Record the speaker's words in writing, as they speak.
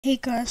Hey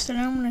guys, today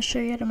I'm going to show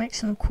you how to make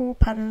some cool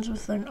patterns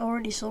with an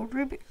already sold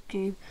Rubik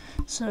cube.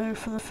 So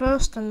for the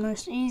first and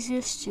most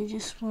easiest, you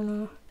just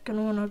gonna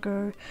wanna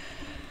go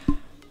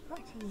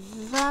like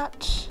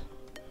that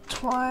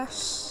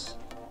twice,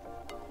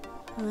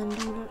 and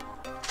then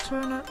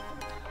turn it.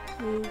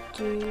 You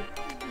do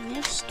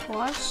this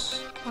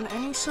twice on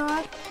any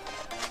side,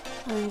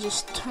 and then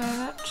just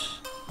turn it,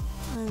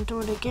 and then do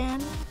it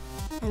again.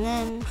 And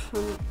then for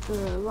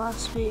the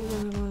last bit,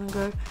 you're gonna wanna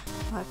go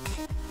like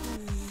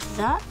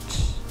that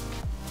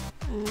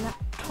and that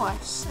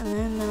twice, and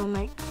then that'll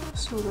make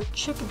sort of a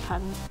chicken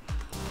pattern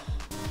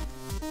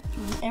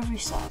on every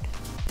side.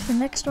 The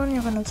next one,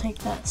 you're going to take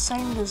that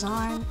same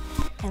design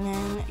and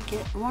then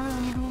get one of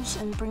the middles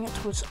and bring it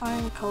to its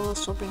own colour.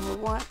 So bring the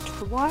white to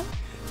the white,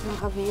 and I'll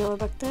have a yellow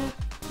back there,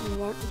 and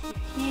white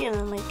here,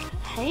 and then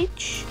make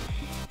H,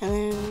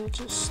 and then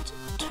just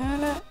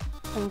turn it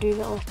and do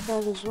that like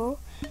that as well.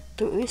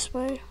 Do it this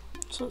way,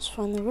 so let's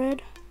find the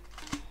red.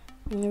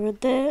 And the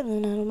red there,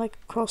 and then I'll make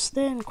a cross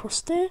there and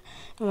cross there,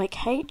 and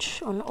make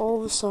H on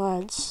all the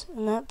sides,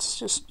 and that's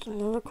just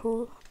another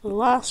the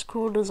last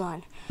cool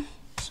design.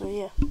 So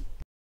yeah.